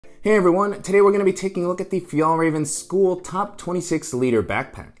Hey everyone, today we're going to be taking a look at the Fjallraven Skule Top 26 liter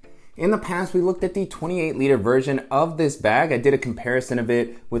backpack. In the past, we looked at the 28 liter version of this bag. I did a comparison of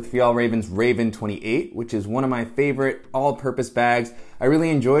it with Fjallraven's Raven 28, which is one of my favorite all-purpose bags. I really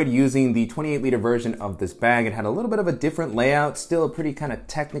enjoyed using the 28 liter version of this bag. It had a little bit of a different layout, still a pretty kind of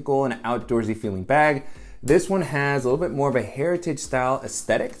technical and outdoorsy feeling bag. This one has a little bit more of a heritage style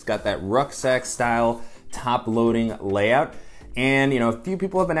aesthetic. It's got that rucksack style top loading layout. And a few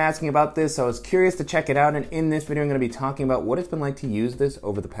people have been asking about this, so I was curious to check it out. And in this video, I'm going to be talking about what it's been like to use this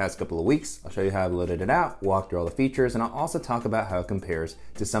over the past couple of weeks. I'll show you how I've loaded it out, walk through all the features, and I'll also talk about how it compares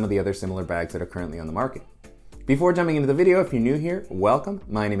to some of the other similar bags that are currently on the market. Before jumping into the video, if you're new here, welcome.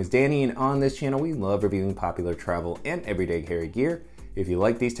 My name is Danny, and on this channel, we love reviewing popular travel and everyday carry gear. If you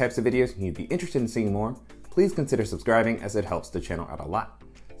like these types of videos and you'd be interested in seeing more, please consider subscribing as it helps the channel out a lot.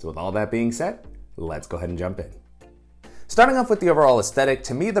 So with all that being said, let's go ahead and jump in. Starting off with the overall aesthetic,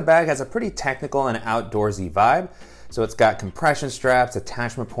 to me the bag has a pretty technical and outdoorsy vibe. So it's got compression straps,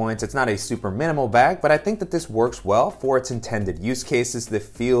 attachment points. It's not a super minimal bag, but I think that this works well for its intended use cases. That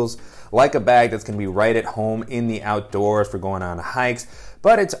feels like a bag that's gonna be right at home in the outdoors for going on hikes,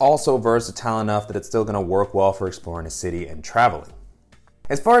 but it's also versatile enough that it's still gonna work well for exploring a city and traveling.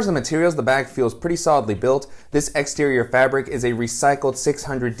 As far as the materials, the bag feels pretty solidly built. This exterior fabric is a recycled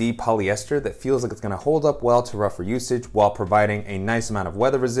 600D polyester that feels like it's going to hold up well to rougher usage while providing a nice amount of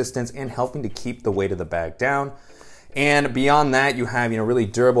weather resistance and helping to keep the weight of the bag down. And beyond that, you have really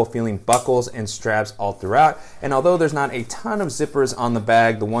durable feeling buckles and straps all throughout. And although there's not a ton of zippers on the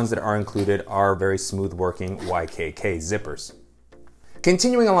bag, the ones that are included are very smooth working YKK zippers.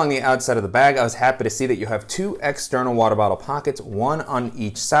 Continuing along the outside of the bag, I was happy to see that you have two external water bottle pockets, one on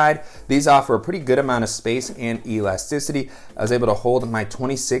each side. These offer a pretty good amount of space and elasticity. I was able to hold my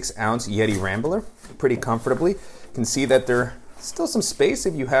 26-ounce Yeti Rambler pretty comfortably. You can see that there's still some space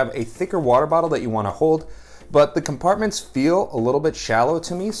if you have a thicker water bottle that you want to hold, but the compartments feel a little bit shallow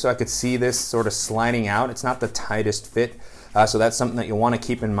to me, so I could see this sort of sliding out. It's not the tightest fit, so that's something that you'll want to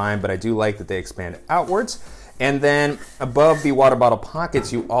keep in mind, but I do like that they expand outwards. And then above the water bottle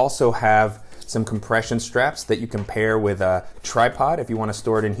pockets, you also have some compression straps that you can pair with a tripod if you want to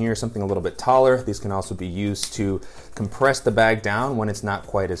store it in here, something a little bit taller. These can also be used to compress the bag down when it's not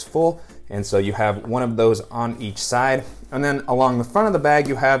quite as full. And so you have one of those on each side. And then along the front of the bag,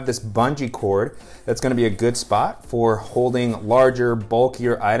 you have this bungee cord that's going to be a good spot for holding larger,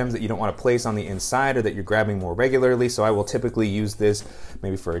 bulkier items that you don't want to place on the inside or that you're grabbing more regularly. So I will typically use this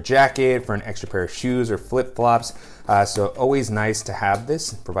maybe for a jacket, for an extra pair of shoes or flip-flops. So always nice to have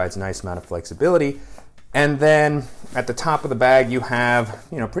this. It provides a nice amount of flexibility. And then at the top of the bag, you have,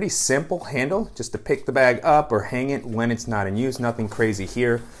 pretty simple handle just to pick the bag up or hang it when it's not in use. Nothing crazy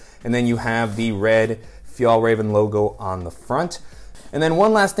here. And then you have the red Fjallraven logo on the front. And then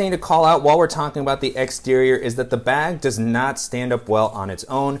one last thing to call out while we're talking about the exterior is that the bag does not stand up well on its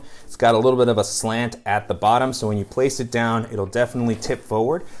own. It's got a little bit of a slant at the bottom, so when you place it down, it'll definitely tip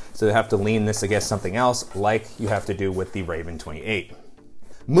forward. So you have to lean this against something else like you have to do with the Raven 28.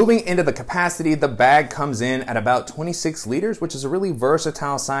 Moving into the capacity, the bag comes in at about 26 liters, which is a really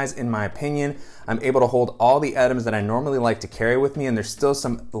versatile size in my opinion. I'm able to hold all the items that I normally like to carry with me, and there's still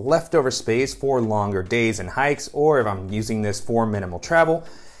some leftover space for longer days and hikes, or if I'm using this for minimal travel.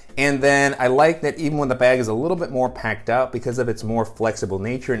 And then I like that even when the bag is a little bit more packed out, because of its more flexible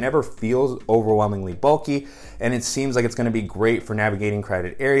nature, it never feels overwhelmingly bulky, and it seems like it's going to be great for navigating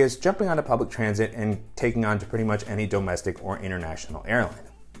crowded areas, jumping onto public transit, and taking on to pretty much any domestic or international airline.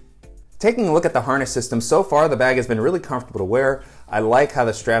 Taking a look at the harness system, so far the bag has been really comfortable to wear. I like how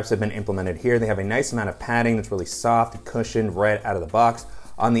the straps have been implemented here. They have a nice amount of padding that's really soft and cushioned right out of the box.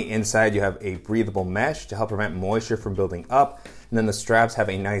 On the inside, you have a breathable mesh to help prevent moisture from building up. And then the straps have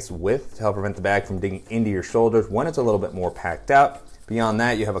a nice width to help prevent the bag from digging into your shoulders when it's a little bit more packed out. Beyond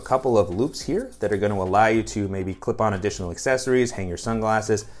that, you have a couple of loops here that are going to allow you to maybe clip on additional accessories, hang your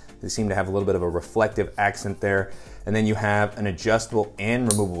sunglasses. They seem to have a little bit of a reflective accent there. And then you have an adjustable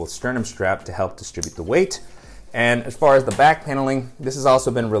and removable sternum strap to help distribute the weight. And as far as the back paneling, this has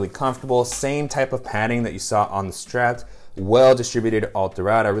also been really comfortable. Same type of padding that you saw on the straps, well distributed all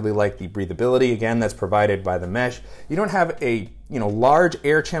throughout. I really like the breathability, again, that's provided by the mesh. You don't have a large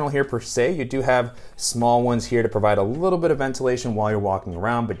air channel here per se. You do have small ones here to provide a little bit of ventilation while you're walking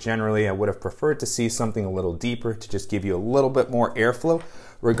around, but generally I would have preferred to see something a little deeper to just give you a little bit more airflow.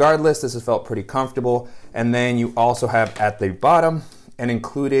 Regardless, this has felt pretty comfortable. And then you also have at the bottom an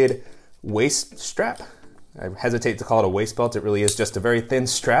included waist strap I hesitate to call it a waist belt. It really is just a very thin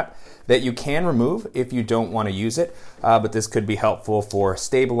strap that you can remove if you don't want to use it. But this could be helpful for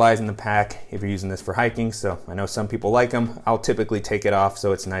stabilizing the pack if you're using this for hiking. So I know some people like them. I'll typically take it off,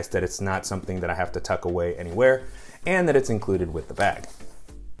 so it's nice that it's not something that I have to tuck away anywhere and that it's included with the bag.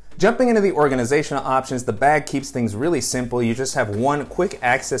 Jumping into the organizational options, the bag keeps things really simple. You just have one quick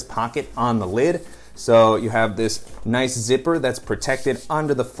access pocket on the lid. So you have this nice zipper that's protected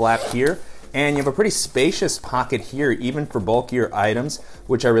under the flap here. And you have a pretty spacious pocket here, even for bulkier items,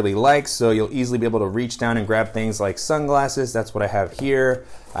 which I really like. So you'll easily be able to reach down and grab things like sunglasses. That's what I have here.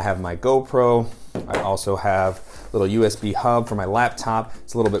 I have my GoPro. I also have a little USB hub for my laptop.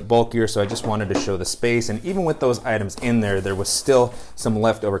 It's a little bit bulkier, so I just wanted to show the space. And even with those items in there, there was still some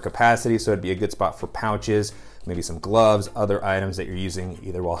leftover capacity, so it'd be a good spot for pouches, maybe some gloves, other items that you're using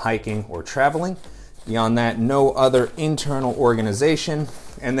either while hiking or traveling. Beyond that, no other internal organization.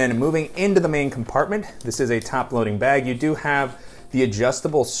 And then moving into the main compartment, this is a top-loading bag. You do have the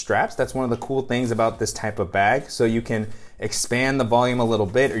adjustable straps. That's one of the cool things about this type of bag. So you can expand the volume a little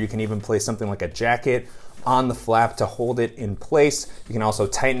bit, or you can even place something like a jacket on the flap to hold it in place. You can also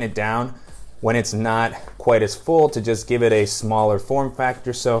tighten it down when it's not quite as full to just give it a smaller form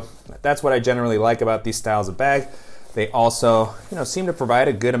factor. So that's what I generally like about these styles of bag. They also, seem to provide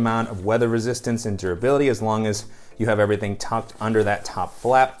a good amount of weather resistance and durability as long as you have everything tucked under that top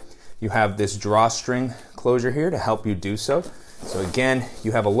flap. You have this drawstring closure here to help you do so. So again,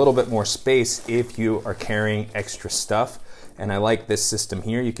 you have a little bit more space if you are carrying extra stuff. And I like this system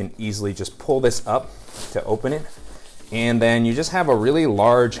here. You can easily just pull this up to open it. And then you just have a really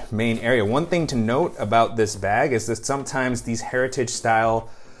large main area. One thing to note about this bag is that sometimes these heritage style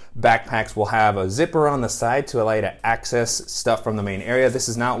backpacks will have a zipper on the side to allow you to access stuff from the main area. This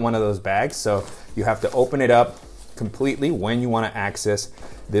is not one of those bags, so you have to open it up completely when you want to access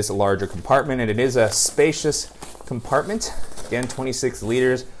this larger compartment. And it is a spacious compartment. Again, 26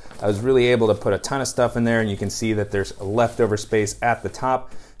 liters. I was really able to put a ton of stuff in there, and you can see that there's a leftover space at the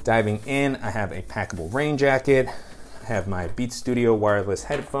top. Diving in, I have a packable rain jacket. I have my Beats Studio wireless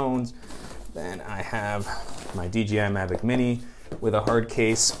headphones. Then I have my DJI Mavic Mini with a hard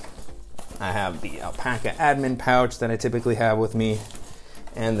case. I have the alpaca admin pouch that I typically have with me.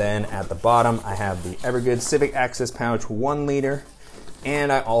 And then at the bottom, I have the Evergood Civic Access pouch, 1 liter.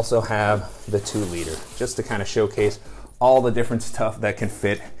 And I also have the 2 liter, just to kind of showcase all the different stuff that can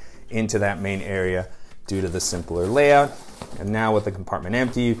fit into that main area due to the simpler layout. And now with the compartment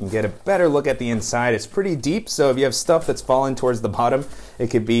empty, you can get a better look at the inside. It's pretty deep, so if you have stuff that's falling towards the bottom, it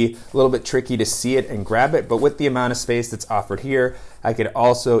could be a little bit tricky to see it and grab it. But with the amount of space that's offered here, I could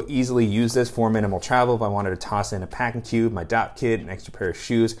also easily use this for minimal travel. If I wanted to toss in a packing cube, my dot kit, an extra pair of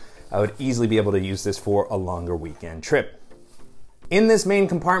shoes, I would easily be able to use this for a longer weekend trip. In this main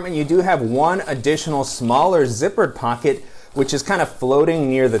compartment, you do have one additional smaller zippered pocket, which is kind of floating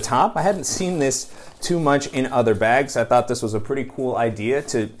near the top. I hadn't seen this too much in other bags. I thought this was a pretty cool idea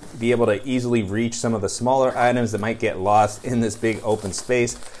to be able to easily reach some of the smaller items that might get lost in this big open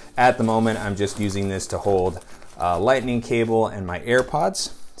space. At the moment, I'm just using this to hold a lightning cable and my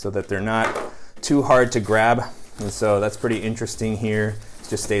AirPods so that they're not too hard to grab. And so that's pretty interesting here.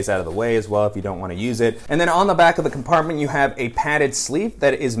 Just stays out of the way as well if you don't want to use it. And then on the back of the compartment, you have a padded sleeve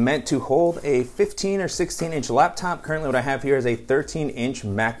that is meant to hold a 15 or 16 inch laptop. Currently what I have here is a 13 inch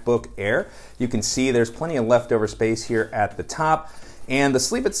MacBook Air. You can see there's plenty of leftover space here at the top. And the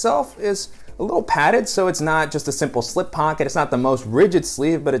sleeve itself is a little padded, so it's not just a simple slip pocket. It's not the most rigid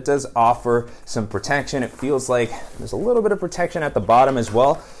sleeve, but it does offer some protection. It feels like there's a little bit of protection at the bottom as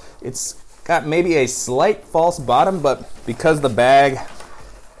well. It's got maybe a slight false bottom, but because the bag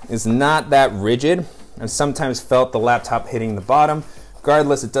is not that rigid, I've sometimes felt the laptop hitting the bottom.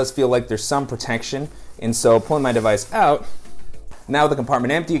 Regardless, it does feel like there's some protection. And so pulling my device out, now with the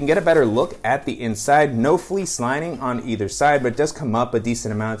compartment empty, you can get a better look at the inside. No fleece lining on either side, but it does come up a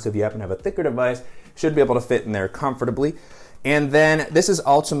decent amount. So if you happen to have a thicker device, you should be able to fit in there comfortably. And then this is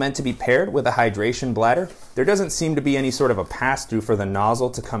also meant to be paired with a hydration bladder. There doesn't seem to be any sort of a pass-through for the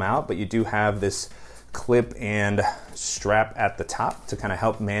nozzle to come out, but you do have this clip and strap at the top to kind of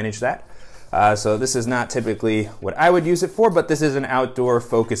help manage that. So this is not typically what I would use it for, but this is an outdoor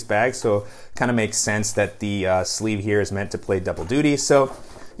focus bag, so kind of makes sense that the sleeve here is meant to play double duty. So,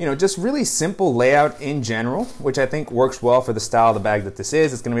 just really simple layout in general, which I think works well for the style of the bag that this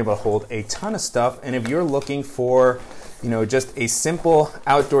is. It's going to be able to hold a ton of stuff, and if you're looking for, just a simple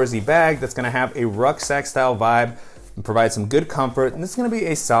outdoorsy bag that's going to have a rucksack style vibe and provide some good comfort, and this is going to be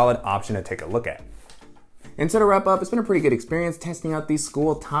a solid option to take a look at. And so to wrap up, it's been a pretty good experience testing out the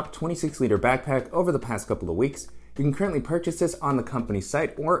Skule top 26 liter backpack over the past couple of weeks. If You can currently purchase this on the company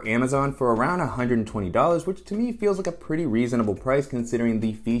site or Amazon for around $120, which to me feels like a pretty reasonable price considering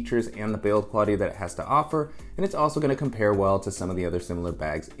the features and the build quality that it has to offer, and it's also going to compare well to some of the other similar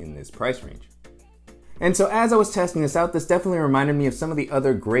bags in this price range. And so as I was testing this out, this definitely reminded me of some of the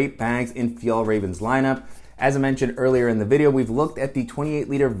other great bags in Fjallraven's lineup. As I mentioned earlier in the video, we've looked at the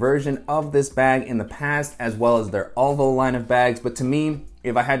 28-liter version of this bag in the past, as well as their Alvo line of bags, but to me,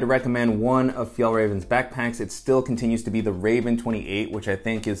 if I had to recommend one of Fjallraven's backpacks, it still continues to be the Raven 28, which I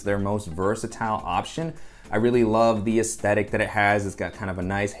think is their most versatile option. I really love the aesthetic that it has. It's got kind of a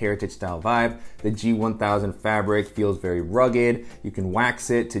nice heritage style vibe. The G1000 fabric feels very rugged. You can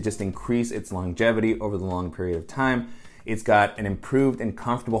wax it to just increase its longevity over the long period of time. It's got an improved and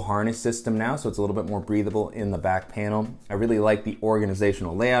comfortable harness system now, so it's a little bit more breathable in the back panel. I really like the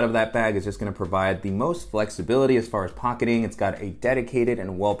organizational layout of that bag. It's just gonna provide the most flexibility as far as pocketing. It's got a dedicated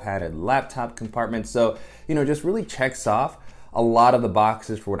and well-padded laptop compartment, so, just really checks off a lot of the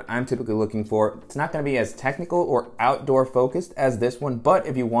boxes for what I'm typically looking for. It's not gonna be as technical or outdoor focused as this one, but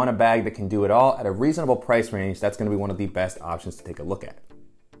if you want a bag that can do it all at a reasonable price range, that's gonna be one of the best options to take a look at.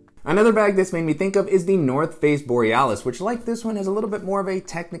 Another bag this made me think of is the North Face Borealis, which like this one has a little bit more of a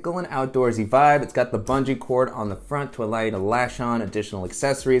technical and outdoorsy vibe. It's got the bungee cord on the front to allow you to lash on additional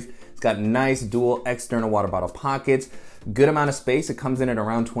accessories. It's got nice dual external water bottle pockets, good amount of space. It comes in at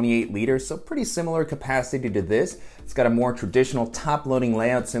around 28 liters, so pretty similar capacity to this. It's got a more traditional top-loading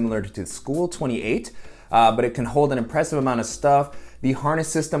layout similar to the Skule 28, but it can hold an impressive amount of stuff. The harness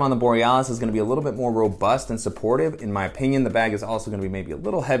system on the Borealis is going to be a little bit more robust and supportive. In my opinion, the bag is also going to be maybe a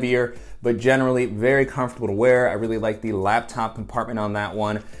little heavier, but generally very comfortable to wear. I really like the laptop compartment on that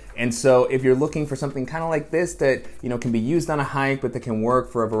one. And so if you're looking for something kind of like this that, can be used on a hike, but that can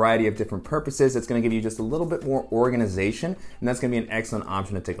work for a variety of different purposes, it's going to give you just a little bit more organization, and that's going to be an excellent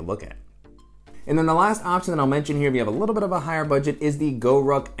option to take a look at. And then the last option that I'll mention here, if you have a little bit of a higher budget, is the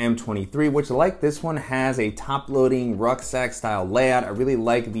GoRuck M23, which like this one has a top-loading rucksack style layout. I really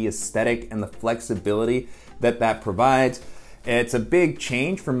like the aesthetic and the flexibility that provides. It's a big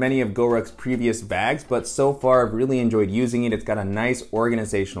change from many of GoRuck's previous bags, but so far I've really enjoyed using it. It's got a nice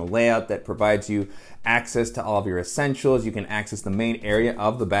organizational layout that provides you access to all of your essentials. You can access the main area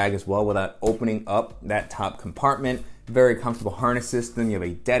of the bag as well without opening up that top compartment. Very comfortable harness system. You have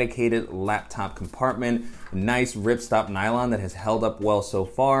a dedicated laptop compartment, nice ripstop nylon that has held up well so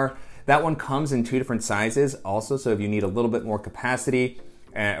far. That one comes in 2 different sizes also, so if you need a little bit more capacity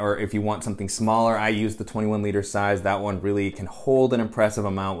or if you want something smaller, I use the 21-liter size. That one really can hold an impressive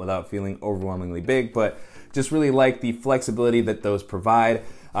amount without feeling overwhelmingly big, but just really like the flexibility that those provide.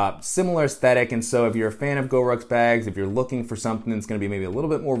 Similar aesthetic, and so if you're a fan of GoRuck's bags, if you're looking for something that's going to be maybe a little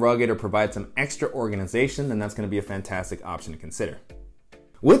bit more rugged or provide some extra organization, then that's going to be a fantastic option to consider.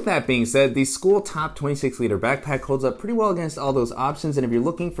 With that being said, the Skule Top 26-liter backpack holds up pretty well against all those options, and if you're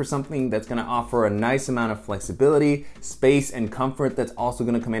looking for something that's going to offer a nice amount of flexibility, space, and comfort that's also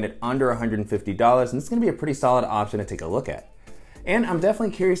going to come in at under $150, and it's going to be a pretty solid option to take a look at. And I'm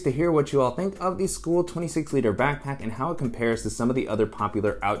definitely curious to hear what you all think of the Skule 26-liter backpack and how it compares to some of the other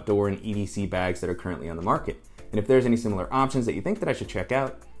popular outdoor and EDC bags that are currently on the market. And if there's any similar options that you think that I should check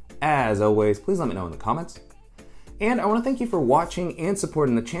out, as always, please let me know in the comments. And I want to thank you for watching and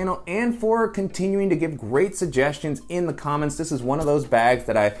supporting the channel and for continuing to give great suggestions in the comments. This is one of those bags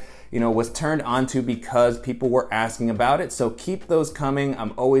that I was turned onto because people were asking about it. So keep those coming.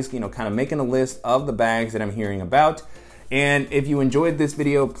 I'm always, kind of making a list of the bags that I'm hearing about. And if you enjoyed this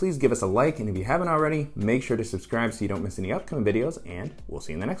video, please give us a like. And if you haven't already, make sure to subscribe so you don't miss any upcoming videos. And we'll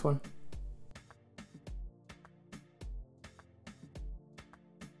see you in the next one.